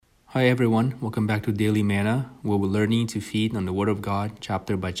Hi everyone, welcome back to Daily Manna, where we're learning to feed on the Word of God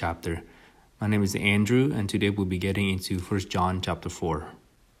chapter by chapter. My name is Andrew, and today we'll be getting into 1 John chapter 4.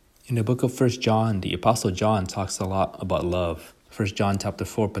 In the book of 1 John, the Apostle John talks a lot about love. 1 John chapter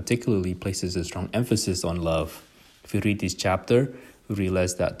 4 particularly places a strong emphasis on love. If we read this chapter, we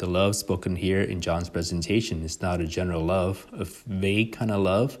realize that the love spoken here in John's presentation is not a general love, a vague kind of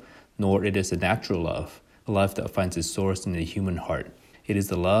love, nor it is a natural love, a love that finds its source in the human heart. It is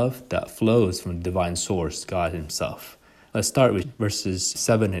the love that flows from the divine source, God Himself. Let's start with verses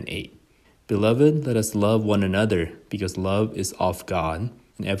 7 and 8. Beloved, let us love one another, because love is of God,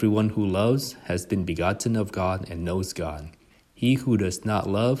 and everyone who loves has been begotten of God and knows God. He who does not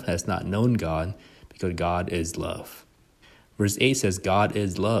love has not known God, because God is love. Verse 8 says God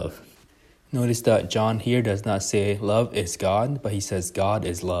is love. Notice that John here does not say love is God, but he says God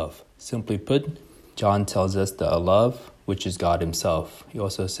is love. Simply put, John tells us that a love, which is God Himself. He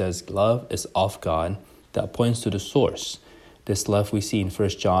also says love is of God. That points to the source. This love we see in 1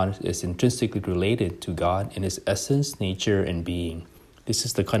 John is intrinsically related to God in its essence, nature, and being. This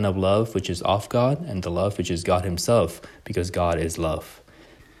is the kind of love which is of God and the love which is God Himself, because God is love.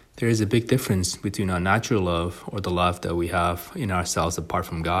 There is a big difference between our natural love, or the love that we have in ourselves apart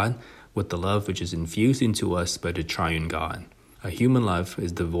from God, with the love which is infused into us by the triune God. A human life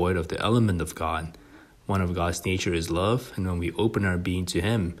is devoid of the element of God. One of God's nature is love, and when we open our being to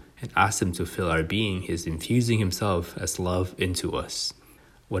Him and ask Him to fill our being, He is infusing Himself as love into us.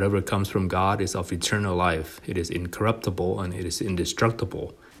 Whatever comes from God is of eternal life. It is incorruptible and it is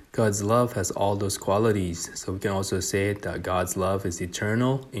indestructible. God's love has all those qualities, so we can also say that God's love is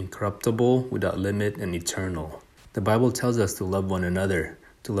eternal, incorruptible, without limit, and eternal. The Bible tells us to love one another,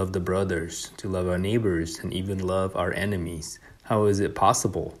 to love the brothers, to love our neighbors, and even love our enemies. How is it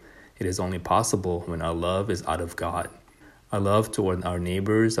possible? It is only possible when our love is out of God. Our love toward our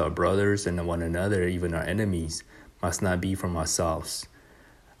neighbors, our brothers, and one another, even our enemies, must not be from ourselves.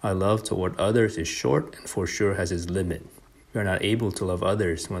 Our love toward others is short and for sure has its limit. We are not able to love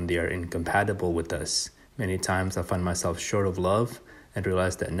others when they are incompatible with us. Many times I find myself short of love and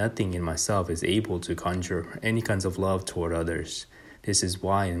realize that nothing in myself is able to conjure any kinds of love toward others. This is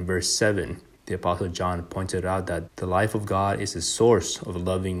why in verse 7, the Apostle John pointed out that the life of God is the source of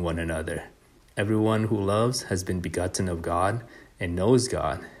loving one another. Everyone who loves has been begotten of God and knows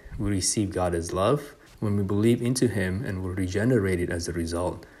God. We receive God as love when we believe into Him and were regenerated as a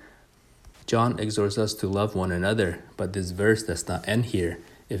result. John exhorts us to love one another, but this verse does not end here.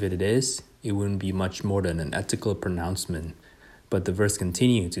 If it is, it wouldn't be much more than an ethical pronouncement. But the verse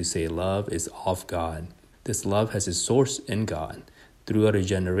continues to say love is of God. This love has its source in God. Through our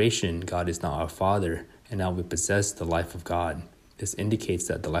regeneration, God is now our Father, and now we possess the life of God. This indicates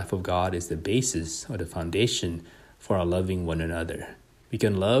that the life of God is the basis or the foundation for our loving one another. We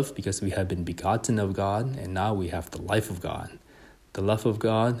can love because we have been begotten of God, and now we have the life of God. The love of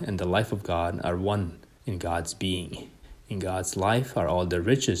God and the life of God are one in God's being. In God's life are all the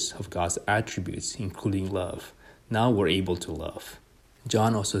riches of God's attributes, including love. Now we're able to love.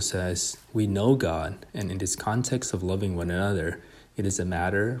 John also says, we know God, and in this context of loving one another, it is a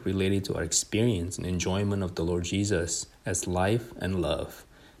matter related to our experience and enjoyment of the Lord Jesus as life and love.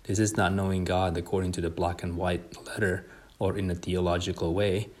 This is not knowing God according to the black and white letter or in a theological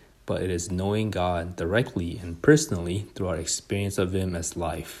way, but it is knowing God directly and personally through our experience of Him as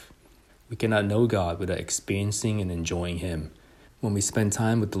life. We cannot know God without experiencing and enjoying Him. When we spend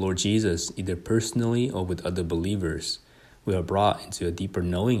time with the Lord Jesus, either personally or with other believers, we are brought into a deeper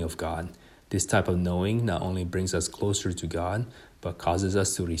knowing of God. This type of knowing not only brings us closer to God, but causes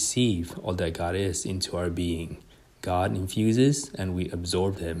us to receive all that God is into our being. God infuses and we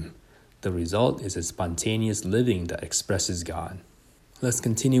absorb Him. The result is a spontaneous living that expresses God. Let's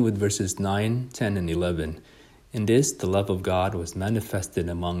continue with verses 9, 10, and 11. In this, the love of God was manifested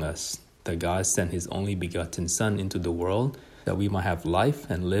among us, that God sent His only begotten Son into the world, that we might have life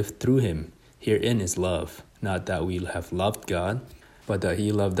and live through Him. Herein is love, not that we have loved God, but that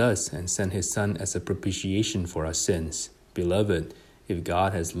He loved us and sent His Son as a propitiation for our sins. Beloved, if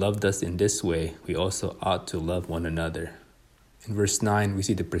God has loved us in this way, we also ought to love one another. In verse 9, we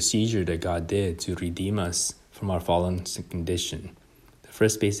see the procedure that God did to redeem us from our fallen condition. The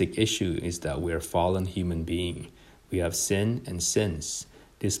first basic issue is that we are fallen human beings. We have sin and sins.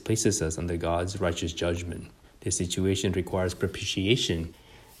 This places us under God's righteous judgment. This situation requires propitiation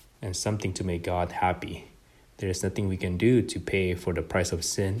and something to make God happy. There is nothing we can do to pay for the price of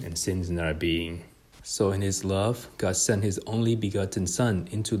sin and sins in our being. So in His love, God sent His only begotten Son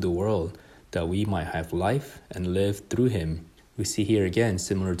into the world that we might have life and live through Him. We see here again,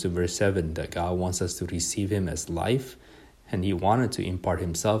 similar to verse 7, that God wants us to receive Him as life and He wanted to impart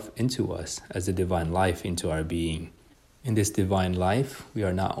Himself into us as the divine life into our being. In this divine life, we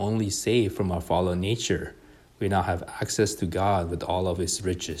are not only saved from our fallen nature, we now have access to God with all of His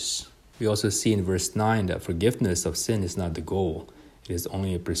riches. We also see in verse 9 that forgiveness of sin is not the goal. It is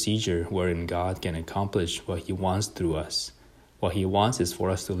only a procedure wherein God can accomplish what He wants through us. What He wants is for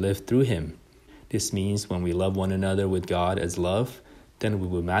us to live through Him. This means when we love one another with God as love, then we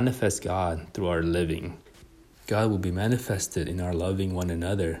will manifest God through our living. God will be manifested in our loving one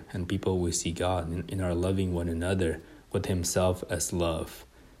another, and people will see God in our loving one another with Himself as love.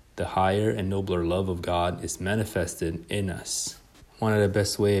 The higher and nobler love of God is manifested in us. One of the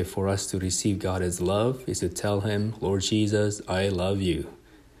best ways for us to receive God as love is to tell Him, Lord Jesus, I love you.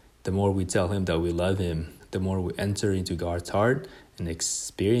 The more we tell Him that we love Him, the more we enter into God's heart and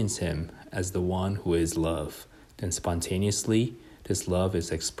experience Him as the one who is love. Then spontaneously, this love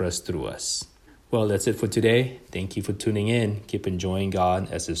is expressed through us. Well, that's it for today. Thank you for tuning in. Keep enjoying God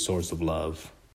as the source of love.